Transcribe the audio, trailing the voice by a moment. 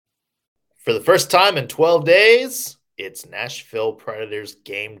For the first time in 12 days, it's Nashville Predators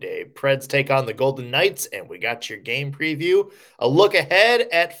game day. Preds take on the Golden Knights, and we got your game preview. A look ahead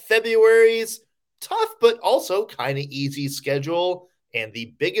at February's tough but also kind of easy schedule and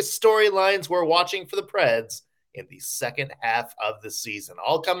the biggest storylines we're watching for the Preds in the second half of the season.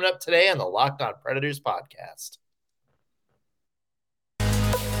 All coming up today on the Locked On Predators podcast.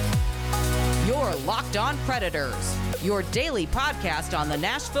 You're Locked On Predators, your daily podcast on the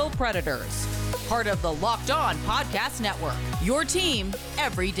Nashville Predators. Part of the Locked On Podcast Network, your team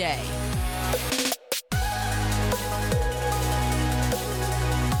every day.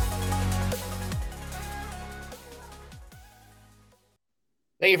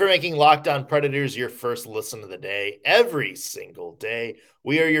 Thank you for making Locked On Predators your first listen of the day every single day.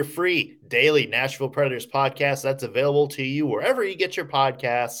 We are your free daily Nashville Predators podcast that's available to you wherever you get your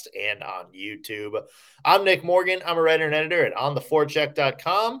podcasts and on YouTube. I'm Nick Morgan. I'm a writer and editor at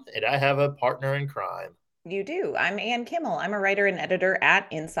ontheforecheck.com, and I have a partner in crime. You do. I'm Ann Kimmel. I'm a writer and editor at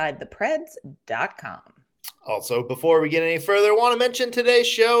InsideThePreds.com. Also, before we get any further, I want to mention today's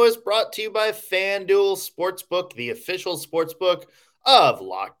show is brought to you by FanDuel Sportsbook, the official sportsbook of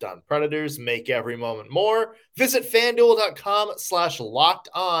Locked On Predators. Make every moment more. Visit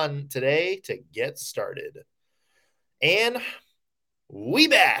FanDuel.com/LockedOn today to get started. And we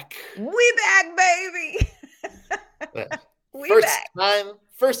back. We back, baby.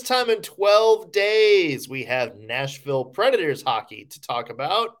 First time in 12 days, we have Nashville Predators hockey to talk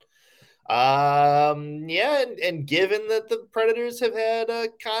about. And given that the Predators have had a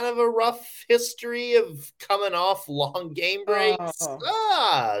kind of a rough history of coming off long game breaks,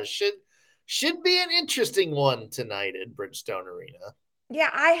 should be an interesting one tonight at Bridgestone Arena. Yeah,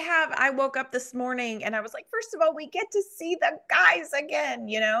 I woke up this morning and I was like, first of all, we get to see the guys again,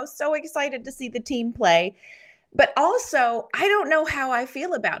 so excited to see the team play. But also, I don't know how I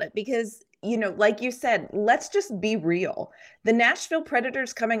feel about it because, like you said, let's just be real. The Nashville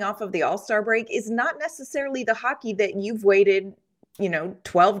Predators coming off of the All-Star break is not necessarily the hockey that you've waited,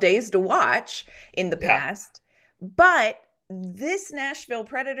 12 days to watch in the past. But this Nashville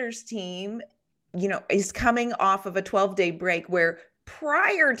Predators team, is coming off of a 12-day break where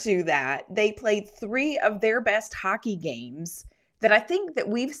prior to that, they played 3 of their best hockey games that I think that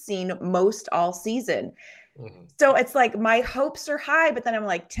we've seen most all season. Mm-hmm. So it's like my hopes are high, but then I'm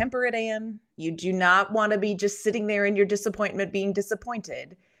like, temper it, Ann. You do not want to be just sitting there in your disappointment, being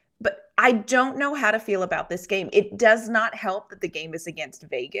disappointed. But I don't know how to feel about this game. It does not help that the game is against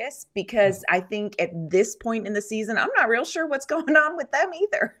Vegas because I think at this point in the season, I'm not real sure what's going on with them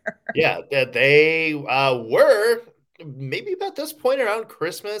either. Yeah, they were maybe about this point around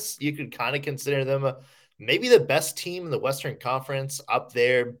Christmas. You could kind of consider them maybe the best team in the Western Conference, up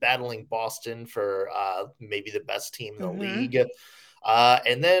there battling Boston for maybe the best team in the league.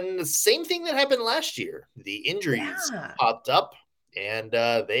 And then the same thing that happened last year. The injuries popped up, and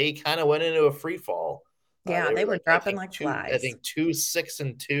they kind of went into a free fall. They were dropping like flies. I think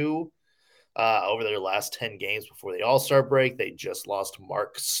 2-6-2 over their last 10 games before the All-Star break. They just lost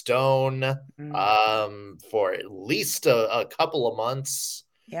Mark Stone for at least a couple of months.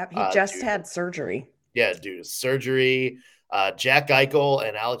 Yep, he just had surgery. Yeah, due to surgery. Jack Eichel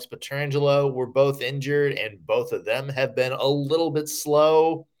and Alex Pietrangelo were both injured, and both of them have been a little bit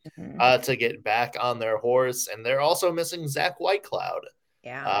slow to get back on their horse. And they're also missing Zach Whitecloud,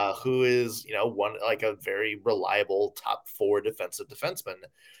 who is, one like a very reliable top 4 defensive defenseman.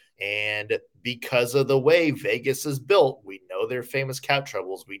 And because of the way Vegas is built, we know their famous cap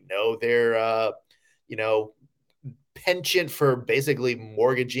troubles. We know their, penchant for basically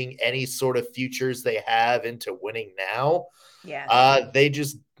mortgaging any sort of futures they have into winning now.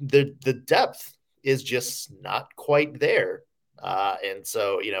 The depth is just not quite there. And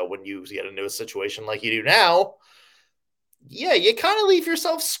so, when you get into a situation like you do now, you kind of leave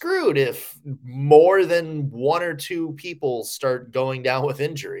yourself screwed if more than 1 or 2 people start going down with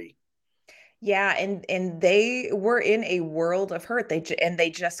injury. Yeah, and they were in a world of hurt. They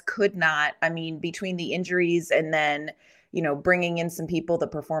just could not. I mean, between the injuries and then, bringing in some people, the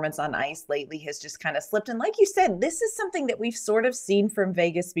performance on ice lately has just kind of slipped. And like you said, this is something that we've sort of seen from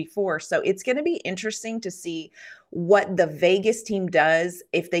Vegas before. So it's going to be interesting to see what the Vegas team does,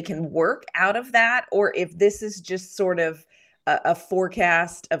 if they can work out of that, or if this is just sort of a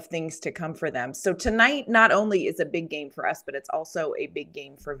forecast of things to come for them. So tonight not only is a big game for us, but it's also a big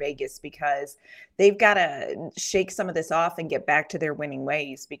game for Vegas because they've got to shake some of this off and get back to their winning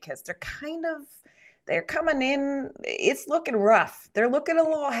ways because they're coming in. It's looking rough. They're looking a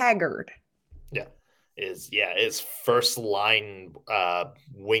little haggard. Yeah. Is first line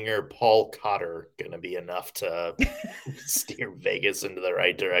winger Paul Cotter going to be enough to steer Vegas into the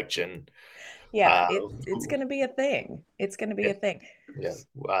right direction? Yeah, it's going to be a thing. It's going to be a thing. Yeah.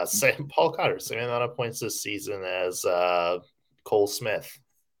 Paul Cotter, same amount of points this season as Cole Smith,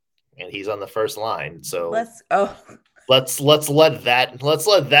 and he's on the first line. So let's let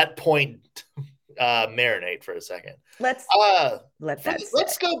that point marinate for a second. Let's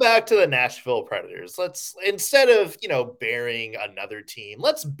go back to the Nashville Predators. Let's, instead of burying another team,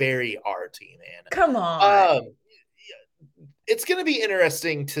 let's bury our team, Anna. Come on. It's going to be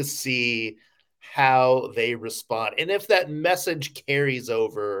interesting to see how they respond and if that message carries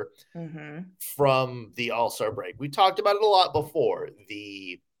over from the All-Star break. We talked about it a lot before.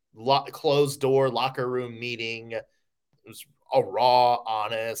 The closed door locker room meeting was a raw,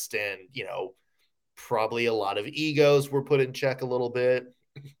 honest, and probably a lot of egos were put in check a little bit.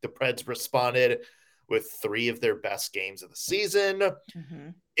 The Preds responded with 3 of their best games of the season.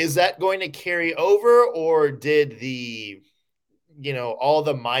 Is that going to carry over, or did the all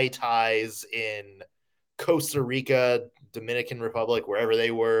the Mai Tais in Costa Rica, Dominican Republic, wherever they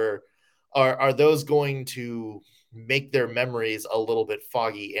were, are those going to make their memories a little bit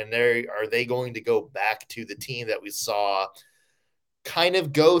foggy? And are they going to go back to the team that we saw kind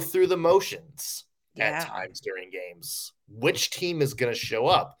of go through the motions at times during games? Which team is going to show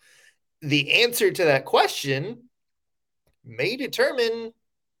up? The answer to that question may determine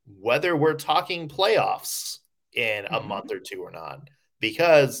whether we're talking playoffs in a month or 2 or not,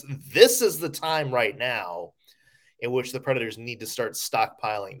 because this is the time right now in which the Predators need to start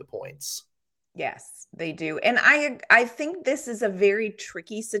stockpiling the points. Yes, they do. And I think this is a very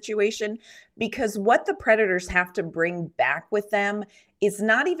tricky situation, because what the Predators have to bring back with them is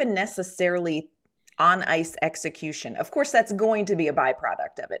not even necessarily on ice execution. Of course, that's going to be a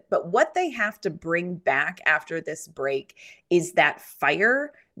byproduct of it. But what they have to bring back after this break is that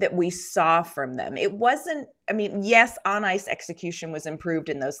fire that we saw from them. It wasn't, yes, on ice execution was improved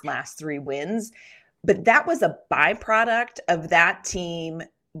in those last 3 wins, but that was a byproduct of that team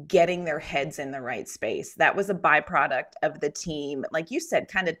getting their heads in the right space. That was a byproduct of the team, like you said,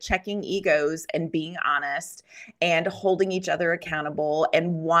 kind of checking egos and being honest and holding each other accountable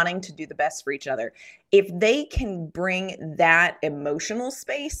and wanting to do the best for each other. If they can bring that emotional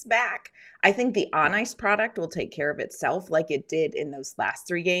space back, I think the on-ice product will take care of itself like it did in those last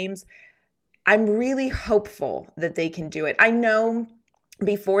 3 games. I'm really hopeful that they can do it. I know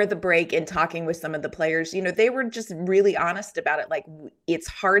before the break, in talking with some of the players, they were just really honest about it. Like, it's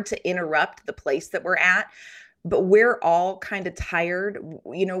hard to interrupt the place that we're at, but we're all kind of tired.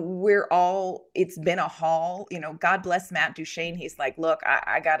 It's been a haul, God bless Matt Duchene. He's like, look,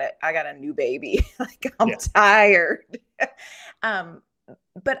 I got a new baby. Like, I'm tired.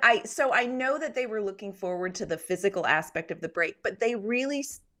 But I know that they were looking forward to the physical aspect of the break, but they really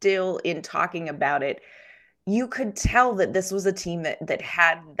still, in talking about it, you could tell that this was a team that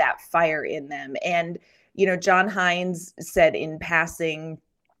had that fire in them. And, John Hynes said in passing,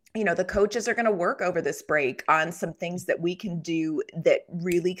 the coaches are going to work over this break on some things that we can do that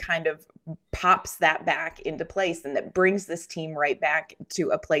really kind of pops that back into place and that brings this team right back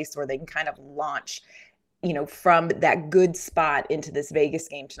to a place where they can kind of launch, from that good spot into this Vegas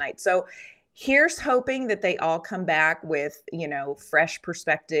game tonight. So here's hoping that they all come back with, fresh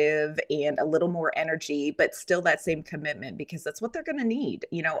perspective and a little more energy, but still that same commitment, because that's what they're going to need.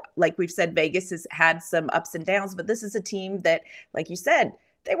 Like we've said, Vegas has had some ups and downs, but this is a team that, like you said,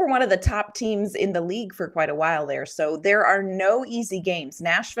 they were one of the top teams in the league for quite a while there. So there are no easy games.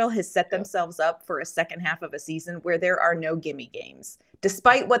 Nashville has set themselves up for a second half of a season where there are no gimme games.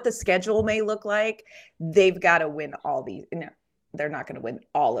 Despite what the schedule may look like, they've got to win all these. They're not going to win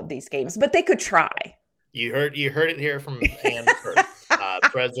all of these games, but they could try. You heard it here from Ann first.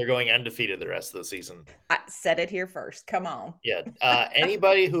 Preds are going undefeated the rest of the season. I said it here first. Come on. Yeah.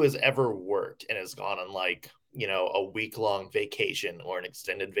 Anybody who has ever worked and has gone on a week-long vacation or an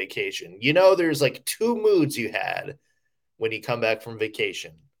extended vacation, there's 2 moods you had when you come back from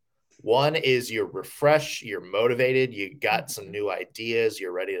vacation. One is you're refreshed, you're motivated, you got some new ideas,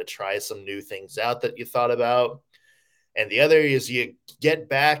 you're ready to try some new things out that you thought about. And the other is you get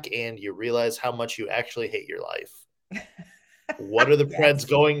back and you realize how much you actually hate your life. What are the Preds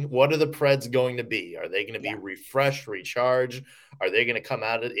going to be? Are they going to be refreshed, recharged? Are they going to come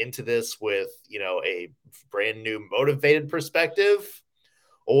into this with, a brand new motivated perspective?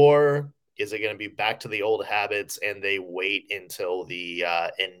 Or is it going to be back to the old habits and they wait until the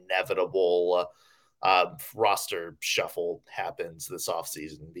inevitable roster shuffle happens this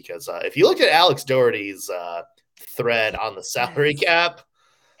offseason? Because if you look at Alex Doherty's thread on the salary cap,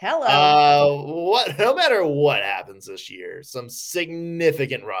 Hello. No matter what happens this year, some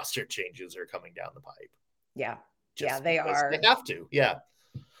significant roster changes are coming down the pipe. Yeah. Just They because are. they have to. Yeah.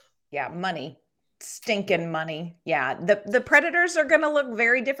 Yeah, money. Stinking money. Yeah. The Predators are going to look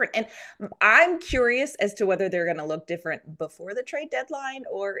very different. And I'm curious as to whether they're going to look different before the trade deadline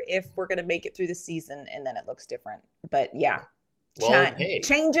or if we're going to make it through the season and then it looks different. But yeah. Well, hey,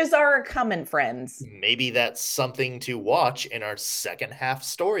 changes are coming, friends. maybe that's something to watch in our second half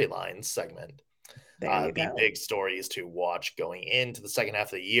storyline segment. There you go. Big stories to watch going into the second half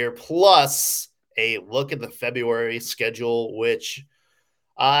of the year, plus a look at the February schedule, which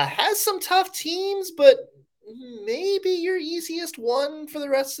has some tough teams, but maybe your easiest one for the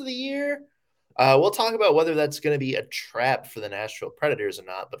rest of the year. We'll talk about whether that's going to be a trap for the Nashville Predators or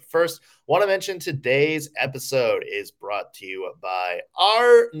not. But first, want to mention today's episode is brought to you by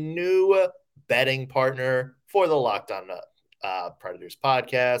our new betting partner for the Locked On Predators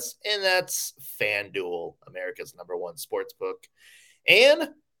podcast, and that's FanDuel, America's #1 sportsbook. And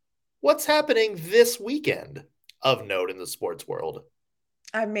what's happening this weekend of note in the sports world?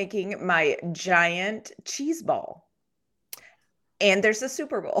 I'm making my giant cheese ball. And there's a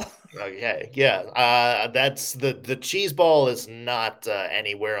Super Bowl. Okay, yeah. That's the cheese ball is not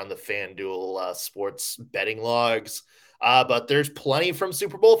anywhere on the FanDuel sports betting logs. But there's plenty from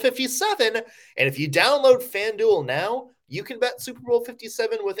Super Bowl 57. And if you download FanDuel now, you can bet Super Bowl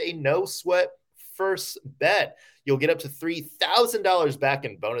 57 with a no sweat first bet. You'll get up to $3,000 back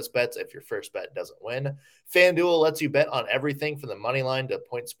in bonus bets if your first bet doesn't win. FanDuel lets you bet on everything from the money line to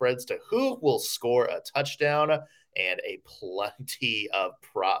point spreads to who will score a touchdown, and a plenty of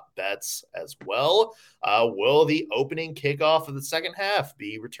prop bets as well. Will the opening kickoff of the second half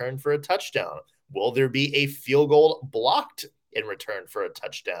be returned for a touchdown? Will there be a field goal blocked in return for a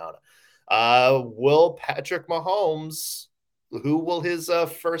touchdown? Will Patrick Mahomes, who will his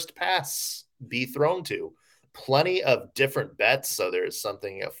first pass be thrown to? Plenty of different bets, so there's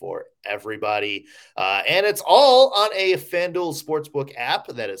something for everybody. And it's all on a FanDuel Sportsbook app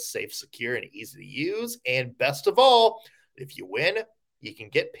that is safe, secure, and easy to use. And best of all, if you win, you can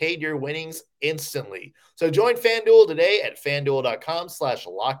get paid your winnings instantly. So join FanDuel today at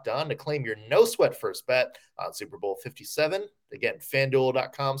FanDuel.com/lockedon to claim your no-sweat first bet on Super Bowl 57. Again,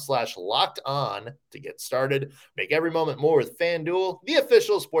 FanDuel.com/lockedon to get started. Make every moment more with FanDuel, the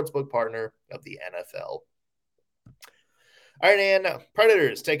official sportsbook partner of the NFL. All right, and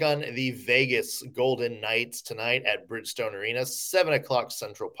Predators take on the Vegas Golden Knights tonight at Bridgestone Arena, 7 o'clock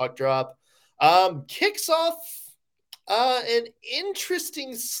Central puck drop. Kicks off an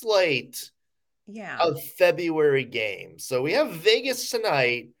interesting slate of February games. So we have Vegas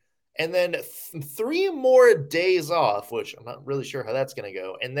tonight, and then 3 more days off, which I'm not really sure how that's going to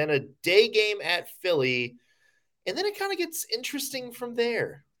go, and then a day game at Philly, and then it kind of gets interesting from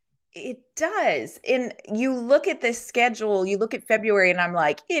there. It does. And you look at this schedule, you look at February, and I'm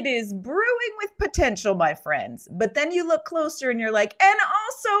like, it is brewing with potential, my friends. But then you look closer and you're like, and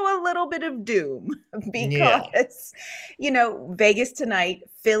also a little bit of doom because, Vegas tonight,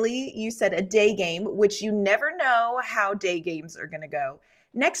 Philly, you said a day game, which you never know how day games are going to go.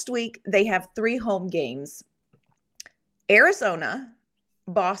 Next week, they have 3 home games: Arizona,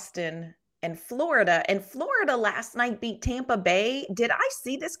 Boston, and Florida. And Florida last night beat Tampa Bay. Did I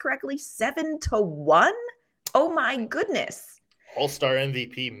see this correctly? 7-1? Oh my goodness. All-star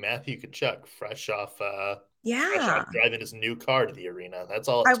MVP Matthew Tkachuk, fresh off driving his new car to the arena. That's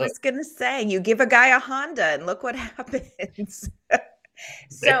all it took. I was going to say, you give a guy a Honda and look what happens.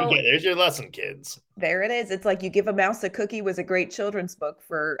 There's your lesson, kids. There it is. It's like you give a mouse a cookie was a great children's book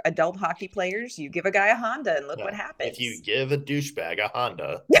for adult hockey players. You give a guy a Honda and look what happens. If you give a douchebag a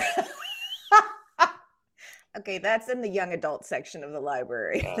Honda. Okay, that's in the young adult section of the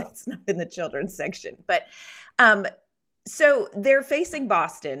library. That's not in the children's section. But so they're facing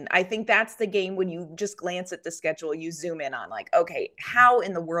Boston. I think that's the game when you just glance at the schedule, you zoom in on like, okay, how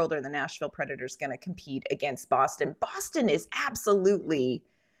in the world are the Nashville Predators going to compete against Boston? Boston is absolutely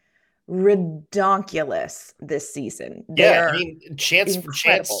redonkulous this season. Chance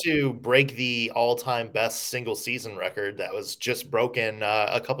to break the all-time best single season record that was just broken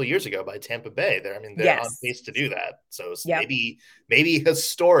a couple years ago by Tampa Bay. They're on pace to do that. So maybe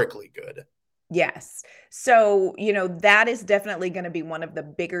historically good. Yes. So, that is definitely going to be one of the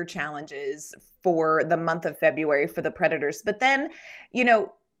bigger challenges for the month of February for the Predators. But then, you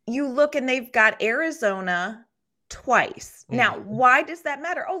look and they've got Arizona twice. Now, why does that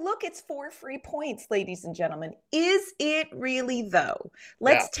matter? Oh, look, it's 4 free points, ladies and gentlemen. Is it really, though?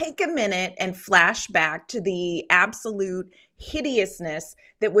 Let's take a minute and flash back to the absolute hideousness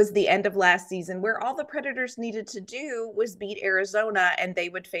that was the end of last season, where all the Predators needed to do was beat Arizona and they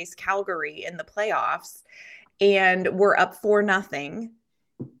would face Calgary in the playoffs, and were up 4-0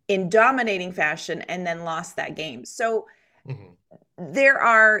 in dominating fashion and then lost that game. So there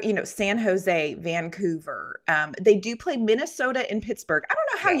are, San Jose, Vancouver. They do play Minnesota and Pittsburgh. I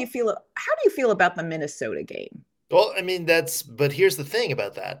don't know how you feel. How do you feel about the Minnesota game? Well, I mean, but here's the thing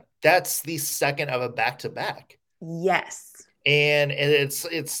about that. That's the second of a back-to-back. Yes. And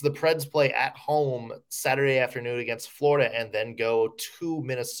it's the Preds play at home Saturday afternoon against Florida and then go to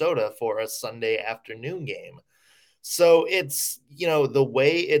Minnesota for a Sunday afternoon game. So it's, the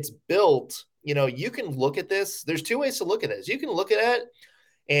way it's built, you can look at this. There's two ways to look at this. You can look at it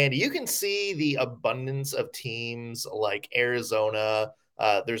and you can see the abundance of teams like Arizona.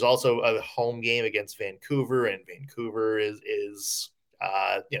 There's also a home game against Vancouver, and Vancouver is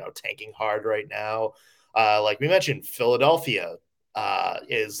tanking hard right now. Like we mentioned, Philadelphia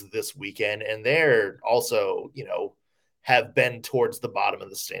is this weekend, and they're also, have been towards the bottom of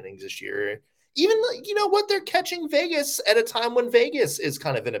the standings this year. Even, they're catching Vegas at a time when Vegas is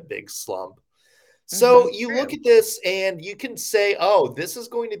kind of in a big slump. So you look at this and you can say, oh, this is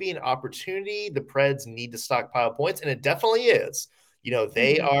going to be an opportunity. The Preds need to stockpile points, and it definitely is.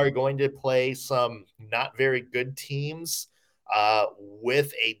 They are going to play some not very good teams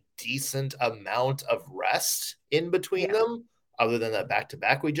with a decent amount of rest in between them, other than that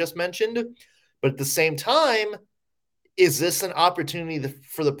back-to-back we just mentioned. But at the same time, is this an opportunity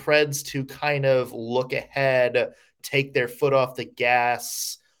for the Preds to kind of look ahead, take their foot off the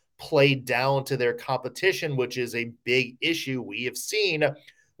gas, play down to their competition, which is a big issue we have seen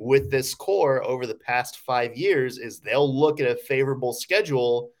with this core over the past 5 years, is they'll look at a favorable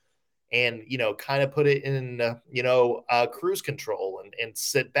schedule and, kind of put it in, cruise control and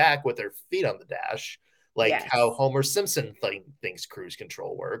sit back with their feet on the dash, like how Homer Simpson thinks cruise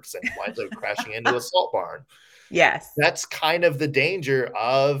control works and winds up crashing into a salt barn. Yes. That's kind of the danger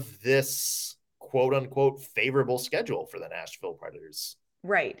of this quote unquote favorable schedule for the Nashville Predators.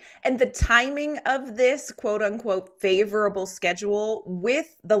 Right. And the timing of this quote unquote favorable schedule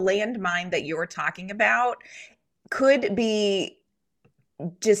with the landmine that you're talking about could be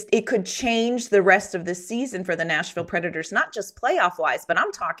it could change the rest of the season for the Nashville Predators, not just playoff wise, but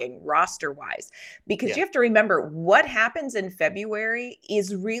I'm talking roster wise, because you have to remember what happens in February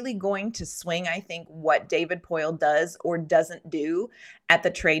is really going to swing, I think, what David Poile does or doesn't do at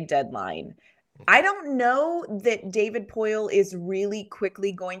the trade deadline. I don't know that David Poile is really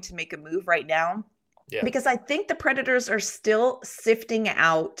quickly going to make a move right now, because I think the Predators are still sifting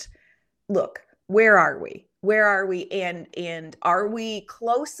out, look, where are we? Where are we? And are we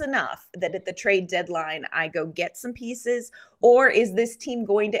close enough that at the trade deadline, I go get some pieces? Or is this team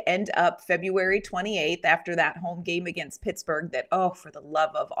going to end up February 28th after that home game against Pittsburgh that, oh, for the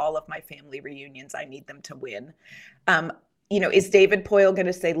love of all of my family reunions, I need them to win? Is David Poile going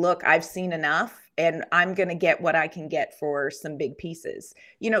to say, look, I've seen enough and I'm going to get what I can get for some big pieces?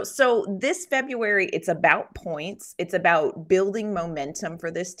 So this February, it's about points. It's about building momentum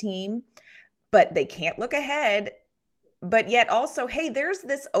for this team. But they can't look ahead. But yet also, hey, there's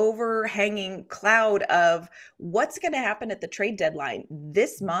this overhanging cloud of what's going to happen at the trade deadline.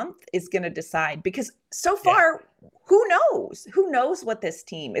 This month is going to decide, because so far, who knows? Who knows what this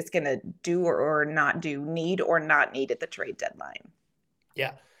team is going to do or not do, need or not need at the trade deadline?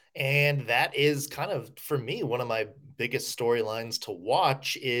 Yeah. And that is kind of, for me, one of my biggest storylines to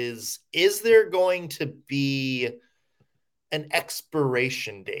watch is there going to be an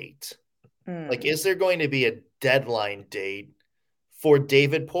expiration date? Like, is there going to be a deadline date for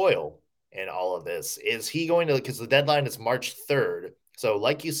David Poile in all of this? Is he going to, because the deadline is March 3rd. So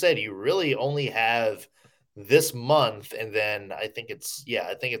like you said, you really only have this month. And then I think it's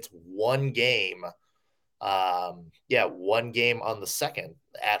one game. One game on the 2nd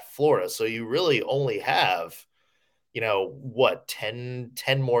at Florida. So you really only have, 10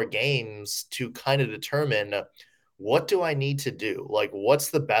 more games to kind of determine, what do I need to do? Like, what's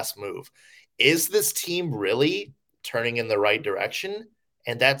the best move? Is this team really turning in the right direction?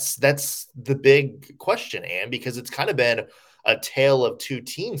 And that's the big question, Anne, because it's kind of been a tale of two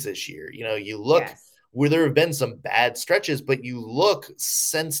teams this year. You look where there have been some bad stretches, but you look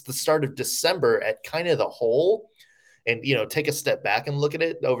since the start of December at kind of the whole and, take a step back and look at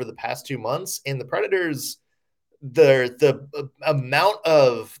it over the past 2 months, and the Predators, the amount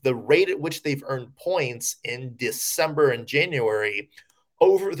of the rate at which they've earned points in December and January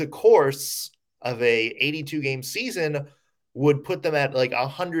over the course of a 82 game season would put them at like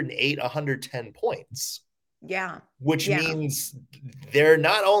 108, 110 points. Yeah. Which means they're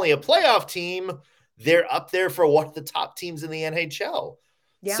not only a playoff team, they're up there for one of the top teams in the NHL.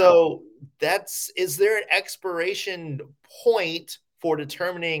 Yeah. So is there an expiration point for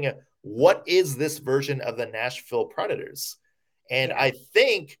determining what is this version of the Nashville Predators? And I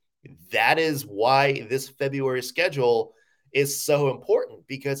think that is why this February schedule is so important,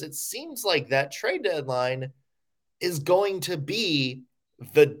 because it seems like that trade deadline is going to be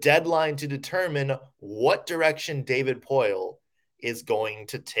the deadline to determine what direction David Poile is going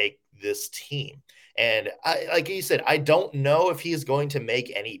to take this team. And like you said, I don't know if he is going to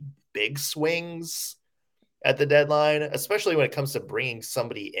make any big swings at the deadline, especially when it comes to bringing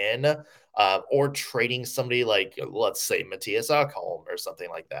somebody in or trading somebody like, let's say, Matthias Ekholm or something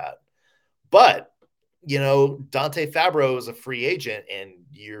like that. But, Dante Fabro is a free agent, and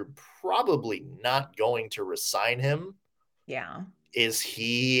you're probably not going to resign him. Yeah. Is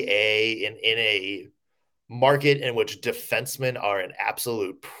he in a market in which defensemen are an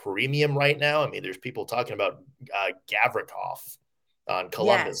absolute premium right now? I mean, there's people talking about Gavrikov on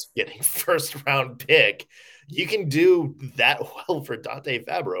Columbus getting first round pick. You can do that well for Dante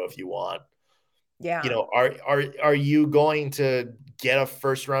Fabro if you want. Yeah. Are you going to get a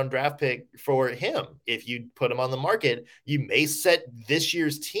first round draft pick for him? If you put him on the market, you may set this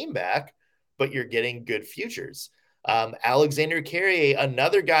year's team back, but you're getting good futures. Alexander Carrier,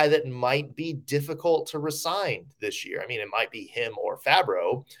 another guy that might be difficult to resign this year. I mean, it might be him or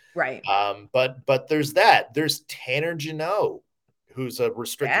Fabro. Right. But there's that. There's Tanner Jeannot, who's a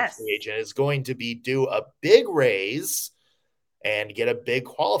restricted free agent, is going to be due a big raise and get a big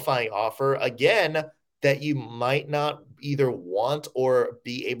qualifying offer again that you might not either want or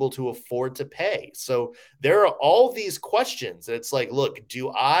be able to afford to pay. So there are all these questions. It's like, look, do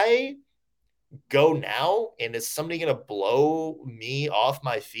I go now, and is somebody going to blow me off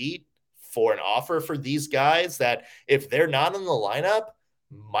my feet for an offer for these guys that, if they're not in the lineup,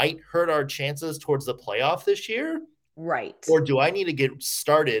 might hurt our chances towards the playoff this year? Right. Or do I need to get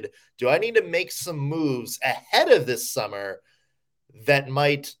started? Do I need to make some moves ahead of this summer that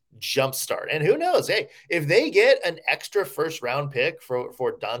might jumpstart? And who knows? Hey, if they get an extra first round pick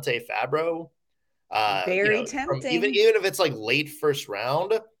for Dante Fabro, very tempting. Even if it's like late first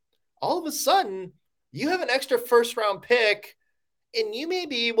round, all of a sudden you have an extra first round pick, and you may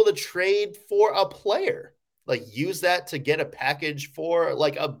be able to trade for a player, like use that to get a package for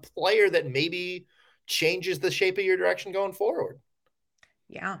like a player that maybe changes the shape of your direction going forward.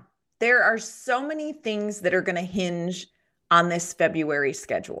 Yeah. There are so many things that are going to hinge on this February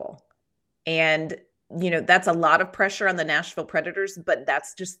schedule. And, that's a lot of pressure on the Nashville Predators, but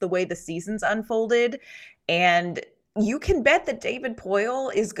that's just the way the season's unfolded. And you can bet that David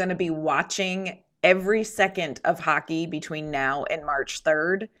Poile is going to be watching every second of hockey between now and March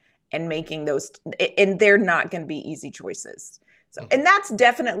 3rd and making those, and they're not going to be easy choices. So, and that's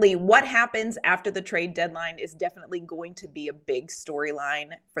definitely what happens after the trade deadline is definitely going to be a big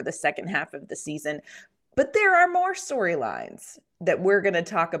storyline for the second half of the season. But there are more storylines that we're going to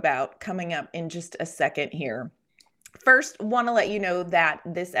talk about coming up in just a second here. First, want to let you know that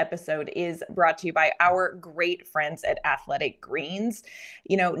this episode is brought to you by our great friends at Athletic Greens.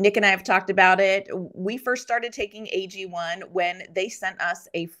 Nick and I have talked about it. We first started taking AG1 when they sent us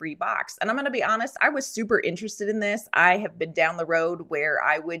a free box. And I'm going to be honest, I was super interested in this. I have been down the road where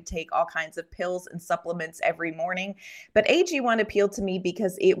I would take all kinds of pills and supplements every morning. But AG1 appealed to me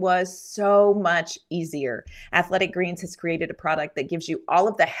because it was so much easier. Athletic Greens has created a product that gives you all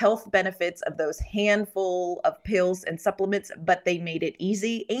of the health benefits of those handful of pills and supplements, but they made it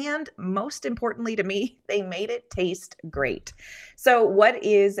easy. And most importantly to me, they made it taste great. So what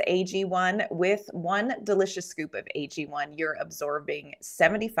is AG1? With one delicious scoop of AG1, you're absorbing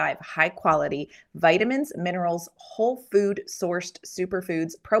 75 high quality vitamins, minerals, whole food sourced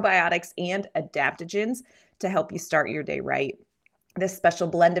superfoods, probiotics, and adaptogens to help you start your day right. This special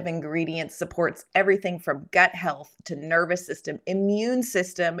blend of ingredients supports everything from gut health to nervous system, immune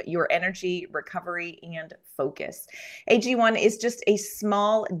system, your energy, recovery, and focus. AG1 is just a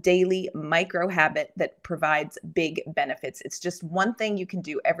small daily micro habit that provides big benefits. It's just one thing you can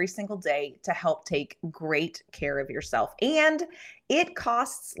do every single day to help take great care of yourself. And it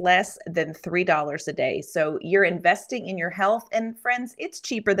costs less than $3 a day. So you're investing in your health. And friends, it's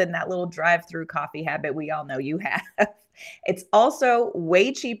cheaper than that little drive-through coffee habit we all know you have. It's also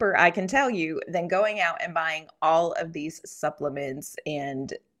way cheaper, I can tell you, than going out and buying all of these supplements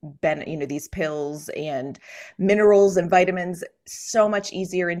and these pills and minerals and vitamins. So much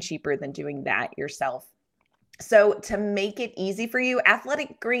easier and cheaper than doing that yourself. So to make it easy for you,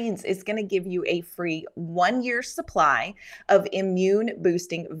 Athletic Greens is going to give you a free 1-year supply of immune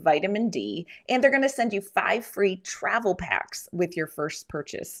boosting vitamin D, and they're going to send you 5 free travel packs with your first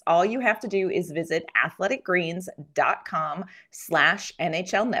purchase. All you have to do is visit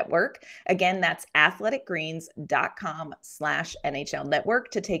athleticgreens.com/NHL network. Again, that's athleticgreens.com/NHL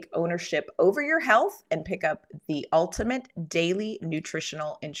network to take ownership over your health and pick up the ultimate daily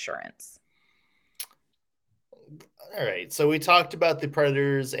nutritional insurance. All right, so we talked about the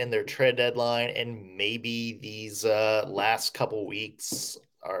Predators and their trade deadline, and maybe these last couple weeks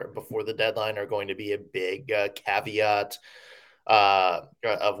are before the deadline are going to be a big caveat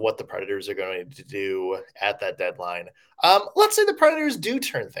of what the Predators are going to do at that deadline. Let's say the Predators do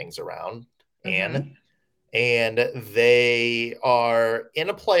turn things around, and they are in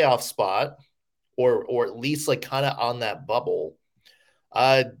a playoff spot, or at least like kind of on that bubble.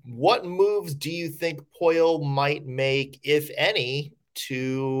 What moves do you think Poile might make, if any,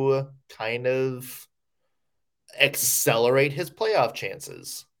 to kind of accelerate his playoff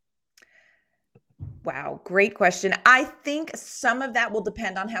chances? Wow, great question. I think some of that will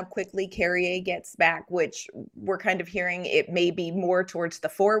depend on how quickly Carrier gets back, which we're kind of hearing it may be more towards the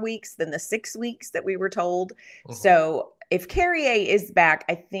 4 weeks than the 6 weeks that we were told. So if Carrier is back,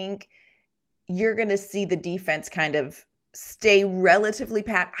 I think you're going to see the defense kind of stay relatively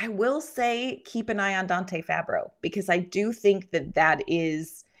pat. I will say keep an eye on Dante Fabro, because I do think that that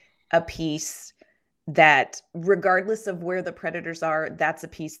is a piece that, regardless of where the Predators are, that's a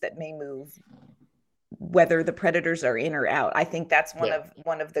piece that may move whether the Predators are in or out. I think that's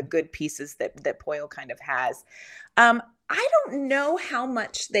one of the good pieces that Poile kind of has. I don't know how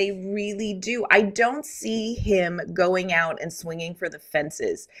much they really do. I don't see him going out and swinging for the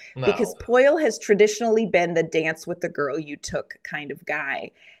fences, because Poile has traditionally been the dance with the girl you took kind of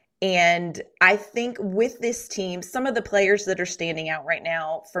guy. And I think with this team, some of the players that are standing out right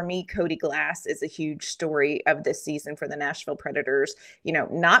now, for me, Cody Glass is a huge story of this season for the Nashville Predators. You know,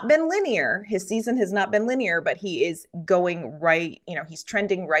 not been linear. His season has not been linear, but he is going right. You know, he's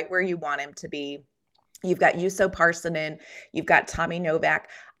trending right where you want him to be. You've got Juuso Parssinen. You've got Tommy Novak.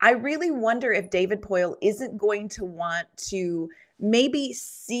 I really wonder if David Poile isn't going to want to maybe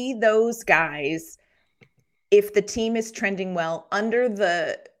see those guys, if the team is trending well, under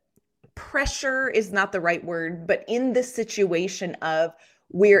the pressure is not the right word, but in the situation of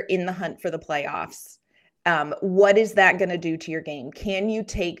we're in the hunt for the playoffs. What is that going to do to your game? Can you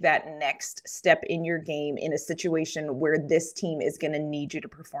take that next step in your game in a situation where this team is going to need you to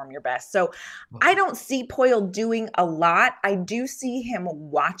perform your best? So I don't see Poile doing a lot. I do see him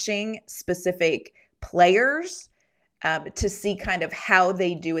watching specific players to see kind of how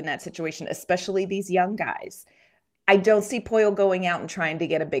they do in that situation, especially these young guys. I don't see Poile going out and trying to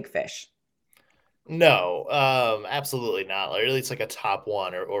get a big fish. No, absolutely not. Or at least like a top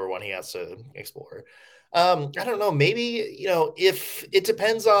one or one he has to explore. I don't know. Maybe, if it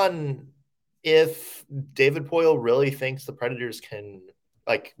depends on if David Poile really thinks the Predators can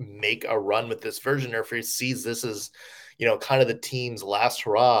like make a run with this version, or if he sees this as, kind of the team's last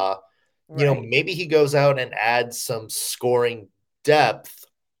hurrah, maybe he goes out and adds some scoring depth.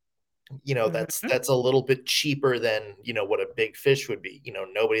 That's a little bit cheaper than, what a big fish would be.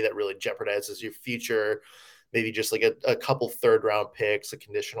 Nobody that really jeopardizes your future. Maybe just like a couple third-round picks, a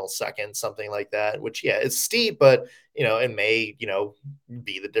conditional second, something like that, which, it's steep, but, it may,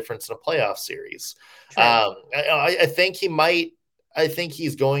 be the difference in a playoff series. I think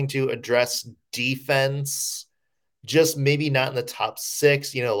he's going to address defense, just maybe not in the top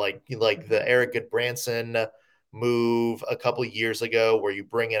 6, like the Eric Goodbranson move a couple years ago, where you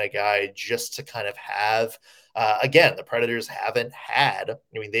bring in a guy just to kind of have again, the Predators haven't had.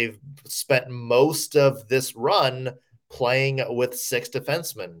 They've spent most of this run playing with 6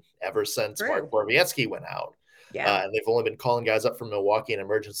 defensemen ever since Mark Borowiecki went out. And they've only been calling guys up from Milwaukee on an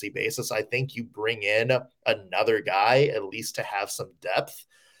emergency basis. I think you bring in another guy at least to have some depth.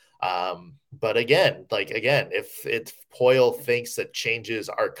 But again, if Poile thinks that changes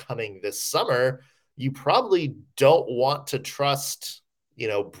are coming this summer, you probably don't want to trust,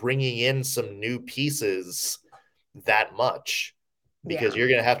 bringing in some new pieces that much, because you're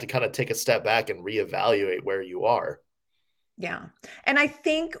going to have to kind of take a step back and reevaluate where you are. Yeah. And I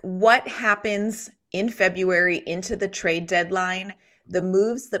think what happens in February into the trade deadline, the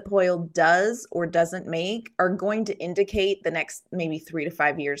moves that Poile does or doesn't make are going to indicate the next maybe 3 to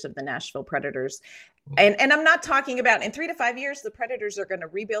 5 years of the Nashville Predators. And I'm not talking about in 3 to 5 years, the Predators are going to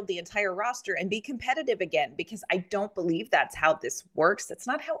rebuild the entire roster and be competitive again, because I don't believe that's how this works. That's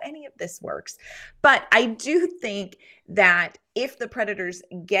not how any of this works. But I do think that if the Predators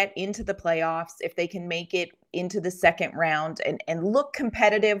get into the playoffs, if they can make it into the second round and look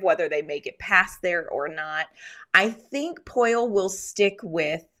competitive, whether they make it past there or not, I think Poile will stick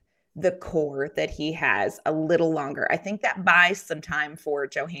with the core that he has a little longer. I think that buys some time for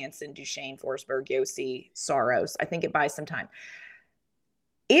Johansson, Duchene, Forsberg, Josi, Saros. I think it buys some time.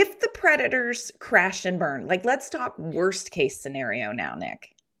 If the Predators crash and burn, like, let's talk worst case scenario now,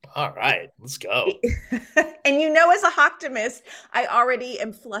 Nick. All right, let's go. And as a Hawktimist, I already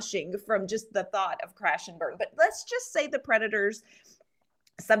am flushing from just the thought of crash and burn. But let's just say the Predators,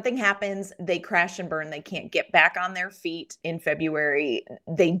 something happens, they crash and burn, they can't get back on their feet in February,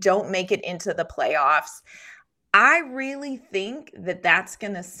 they don't make it into the playoffs. I really think that that's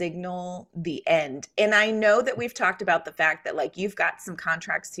going to signal the end. And I know that we've talked about the fact that, like, you've got some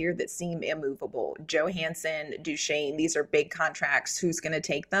contracts here that seem immovable. Johansson, Duchene, these are big contracts. Who's going to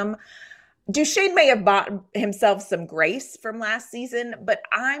take them? Duchene may have bought himself some grace from last season, but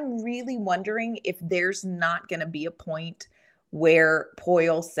I'm really wondering if there's not going to be a point where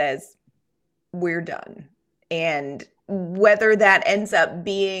Poile says, we're done. And whether that ends up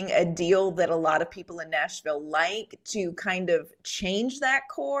being a deal that a lot of people in Nashville like to kind of change that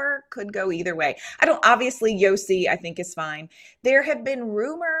core could go either way. Obviously Josi, I think, is fine. There have been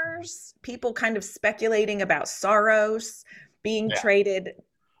rumors, people kind of speculating about Saros being traded.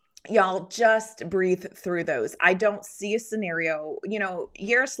 Y'all just breathe through those. I don't see a scenario,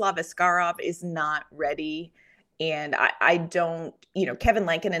 Yaroslav Askarov is not ready. And I don't, Kevin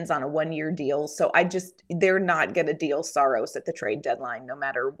Lankinen's on a 1-year deal. So they're not going to deal Saros at the trade deadline, no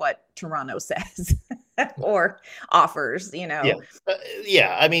matter what Toronto says or offers,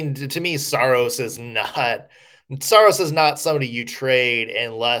 Yeah. I mean, to me, Saros is not somebody you trade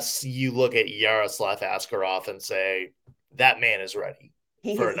unless you look at Yaroslav Askarov and say, that man is ready.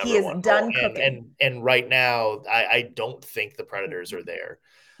 He is done cooking. And right now, I don't think the Predators are there.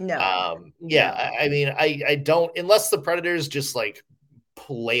 No. I mean, I don't, unless the Predators just like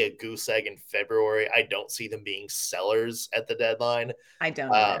play a goose egg in February, I don't see them being sellers at the deadline. I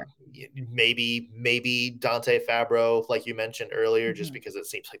don't either. Maybe Dante Fabro, like you mentioned earlier, just because it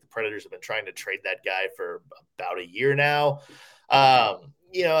seems like the Predators have been trying to trade that guy for about a year now. I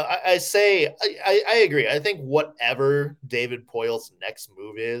agree. I think whatever David Poile's next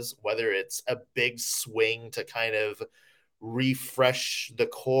move is, whether it's a big swing to kind of refresh the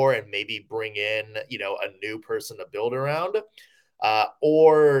core and maybe bring in, a new person to build around,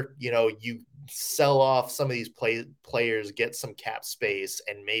 or, you sell off some of these players, get some cap space,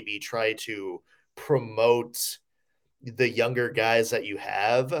 and maybe try to promote the younger guys that you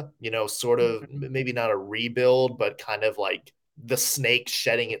have, sort of maybe not a rebuild, but kind of like the snake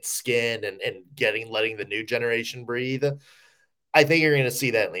shedding its skin and letting the new generation breathe. I think you're going to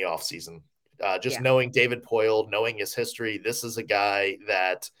see that in the offseason. Knowing David Poile, knowing his history, this is a guy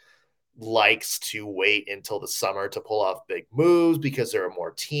that likes to wait until the summer to pull off big moves because there are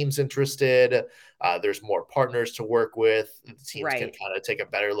more teams interested. There's more partners to work with. The teams can kind of take a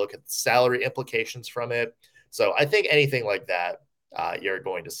better look at the salary implications from it. So I think anything like that, you're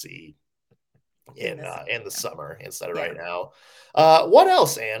going to see in the summer instead of right now. What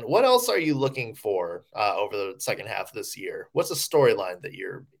else, Ann? What else are you looking for over the second half of this year? What's a storyline that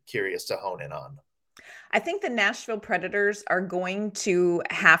you're curious to hone in on? I think the Nashville Predators are going to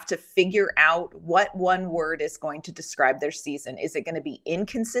have to figure out what one word is going to describe their season. Is it going to be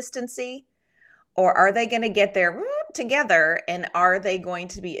inconsistency? Or are they going to get there together? And are they going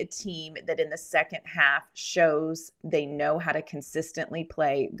to be a team that in the second half shows they know how to consistently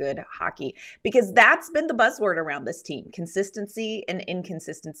play good hockey? Because that's been the buzzword around this team, consistency and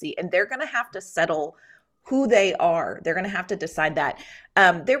inconsistency. And they're going to have to settle who they are. They're going to have to decide that.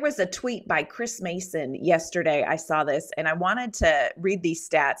 There was a tweet by Chris Mason yesterday. I saw this and I wanted to read these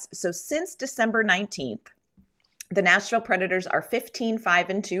stats. So since December 19th, the Nashville Predators are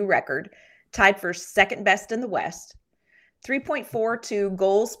 15-5-2 record, tied for second best in the West, 3.42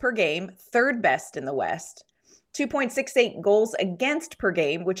 goals per game, third best in the West, 2.68 goals against per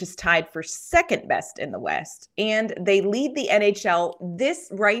game, which is tied for second best in the West. And they lead the NHL. This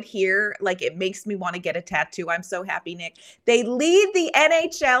right here, like, it makes me want to get a tattoo. I'm so happy, Nick. They lead the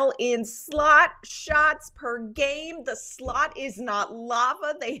NHL in slot shots per game. The slot is not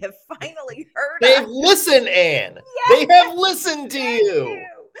lava. They have finally heard They've listened, Ann. Yes. They have listened to you.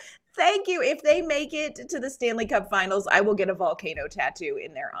 Thank you. If they make it to the Stanley Cup Finals, I will get a volcano tattoo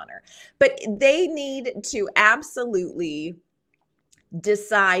in their honor. But they need to absolutely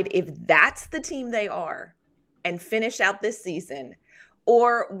decide if that's the team they are and finish out this season,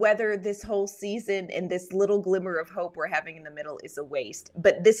 or whether this whole season and this little glimmer of hope we're having in the middle is a waste.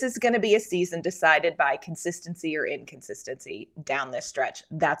 But this is going to be a season decided by consistency or inconsistency down this stretch.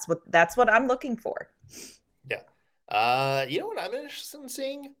 That's what I'm looking for. Yeah. You know what I'm interested in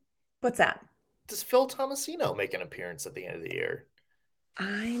seeing? What's that? Does Phil Tomasino make an appearance at the end of the year?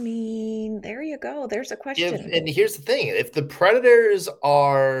 I mean, there you go. There's a question. And here's the thing. If the Predators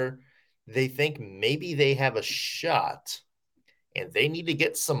they think maybe they have a shot and they need to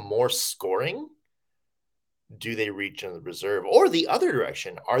get some more scoring, do they reach in the reserve? Or the other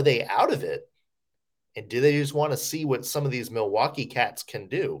direction, are they out of it? And do they just want to see what some of these Milwaukee Cats can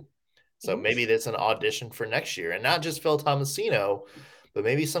do? So maybe that's an audition for next year. And not just Phil Tomasino, but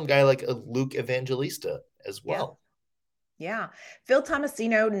maybe some guy like a Luke Evangelista as well. Yeah. Phil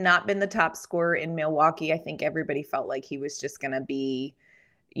Tomasino, not been the top scorer in Milwaukee. I think everybody felt like he was just going to be,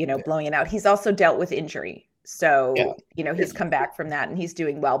 blowing it out. He's also dealt with injury. So, he's come back from that and he's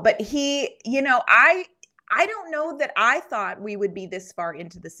doing well. But he, I don't know that I thought we would be this far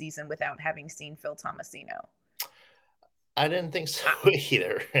into the season without having seen Phil Tomasino. I didn't think so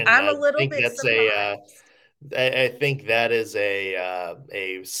either. And I'm a little bit surprised. I think that is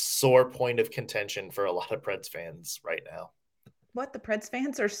a sore point of contention for a lot of Preds fans right now. What, the Preds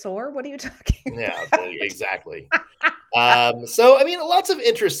fans are sore? What are you talking about? Yeah, exactly. So, I mean, lots of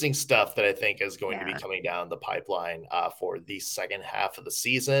interesting stuff that I think is going to be coming down the pipeline for the second half of the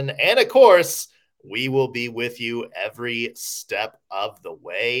season. And of course, we will be with you every step of the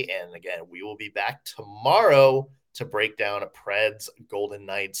way. And again, we will be back tomorrow to break down a Preds Golden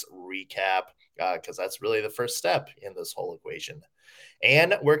Knights recap, because that's really the first step in this whole equation.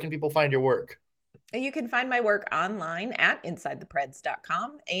 And where can people find your work? You can find my work online at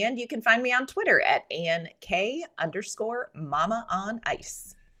InsideThePreds.com, and you can find me on Twitter at ANK_Mama on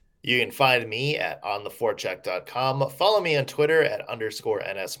Ice. You can find me at ontheforecheck.com. Follow me on Twitter at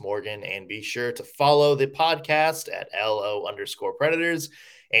 _NSMorgan, and be sure to follow the podcast at LO_Predators.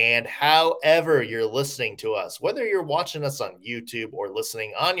 And however you're listening to us, whether you're watching us on YouTube or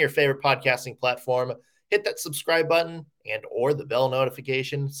listening on your favorite podcasting platform, hit that subscribe button and or the bell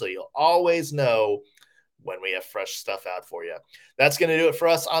notification so you'll always know when we have fresh stuff out for you. That's going to do it for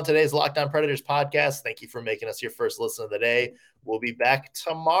us on today's Locked On Predators podcast. Thank you for making us your first listen of the day. We'll be back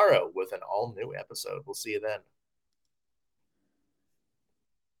tomorrow with an all-new episode. We'll see you then.